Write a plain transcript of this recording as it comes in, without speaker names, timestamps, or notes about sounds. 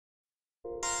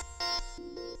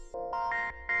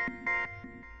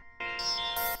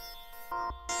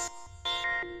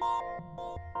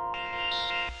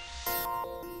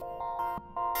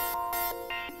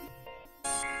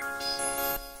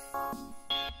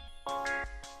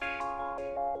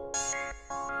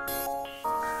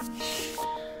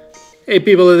Hey,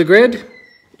 people of the grid,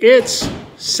 it's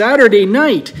Saturday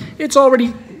night. It's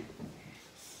already...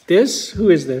 Who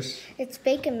is this? It's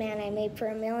Bacon Man I made for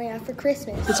Amelia for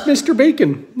Christmas. It's Mr.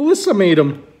 Bacon. Melissa made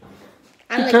him.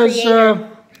 I'm the creator.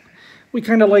 We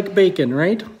kind of like bacon,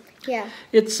 right? Yeah.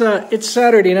 It's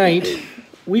Saturday night.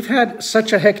 We've had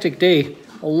such a hectic day.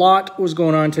 A lot was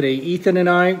going on today. Ethan and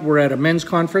I were at a men's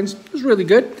conference. It was really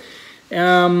good.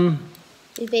 Then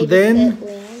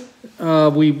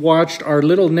we watched our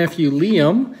little nephew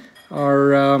Liam,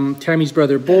 our Tammy's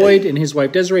brother Boyd and his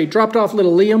wife Desiree dropped off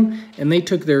little Liam, and they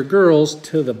took their girls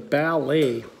to the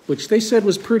ballet, which they said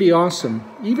was pretty awesome.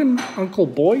 Even Uncle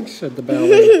Boyd said the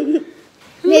ballet.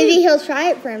 Maybe he'll try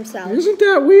it for himself. Isn't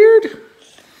that weird?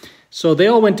 So they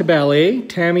all went to ballet.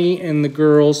 Tammy and the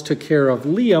girls took care of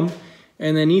Liam,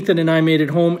 and then Ethan and I made it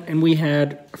home, and we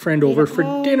had a friend over for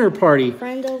dinner party.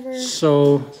 Friend over.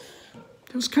 So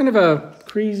it was kind of a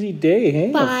crazy day,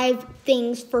 hey? 5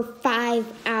 things for 5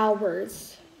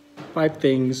 hours. 5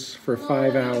 things for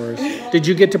 5 hours. Did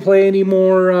you get to play any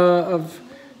more of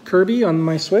Kirby on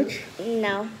my Switch?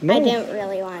 No, I didn't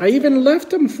really want to. I even left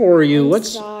them for you.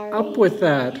 What's sorry. up with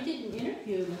that? You did an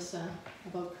interview with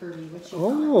about Kirby. What you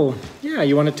Oh, yeah.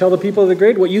 You want to tell the people of the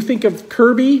grid what you think of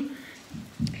Kirby?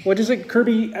 What is it?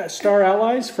 Kirby Star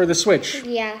Allies for the Switch.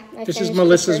 Yeah. This is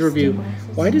Melissa's review.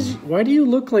 Why do you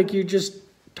look like you just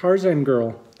Tarzan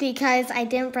girl? Because I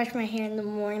didn't brush my hair in the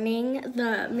morning,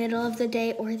 the middle of the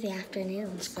day, or the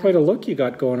afternoon. It's quite a look you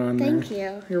got going on there. Thank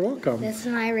you. You're welcome. This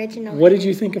is my original. What did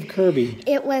you think of Kirby?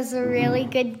 It was a really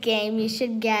good game. You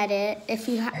should get it if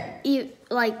you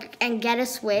and get a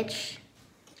Switch.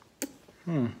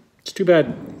 It's too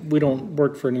bad we don't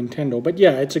work for Nintendo, but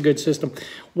yeah, it's a good system.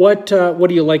 What do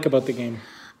you like about the game?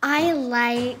 I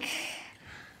like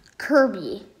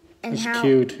Kirby. And He's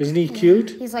cute. Isn't he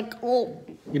cute? He's like, oh.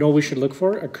 You know what we should look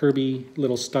for? A Kirby,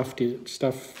 little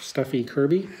stuffy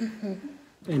Kirby.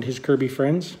 And his Kirby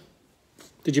friends.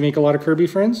 Did you make a lot of Kirby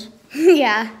friends?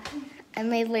 Yeah. I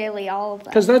made literally all of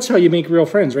them. Because that's how you make real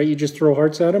friends, right? You just throw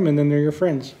hearts at them and then they're your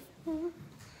friends.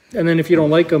 And then if you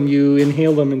don't like them, you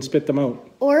inhale them and spit them out.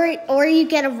 Or you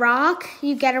get a rock.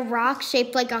 You get a rock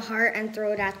shaped like a heart and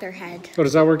throw it at their head. Oh,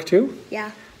 does that work too?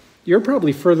 Yeah. You're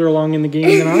probably further along in the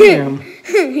game than I am.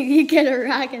 You get a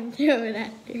rock and throw it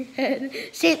at your head.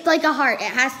 Shaped like a heart. It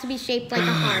has to be shaped like a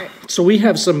heart. So we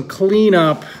have some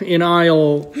cleanup in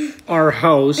our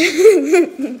house.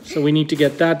 So we need to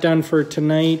get that done for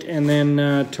tonight. And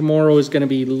then tomorrow is going to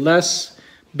be less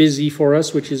busy for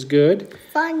us, which is good.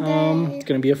 Fun day. It's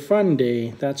going to be a fun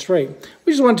day. That's right.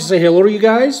 We just wanted to say hello to you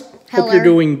guys. Hello. Hope you're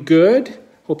doing good.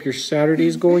 Hope your Saturday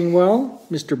is going well.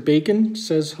 Mr. Bacon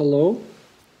says hello.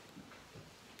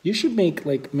 You should make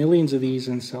like millions of these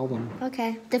and sell them.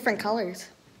 Okay. Different colors.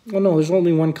 Well, no, there's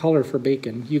only one color for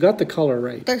bacon. You got the color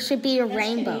right. There should be a That's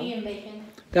rainbow. Canadian bacon.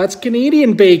 That's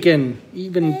Canadian bacon.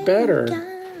 Even better.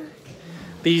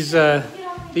 These are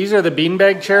the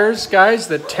beanbag chairs, guys,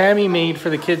 that Tammy made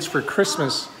for the kids for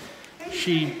Christmas.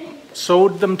 She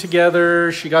sewed them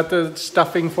together. She got the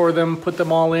stuffing for them, put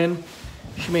them all in.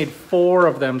 She made 4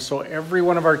 of them, so every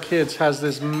one of our kids has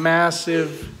this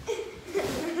massive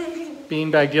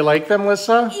beanbag. Do you like them,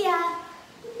 Lissa? Yeah.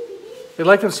 They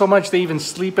like them so much they even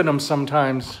sleep in them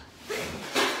sometimes.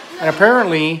 And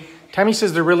apparently, Tammy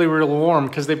says they're really, really warm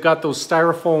because they've got those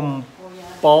styrofoam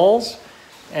balls,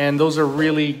 and those are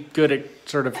really good at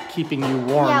sort of keeping you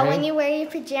warm. Yeah, eh? when you wear your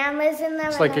pajamas in them.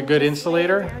 It's like a good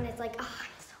insulator. Down, it's like, oh, I'm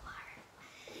so hard.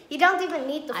 You don't even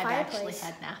need the I've fireplace.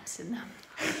 actually had naps in them.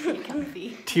 Pretty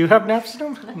comfy. Do you have naps in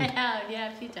them? I have,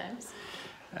 yeah, a few times.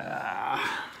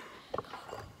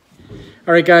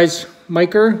 All right, guys.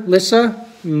 Miker, Lissa,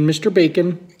 and Mr.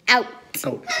 Bacon. Out.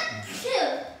 Out.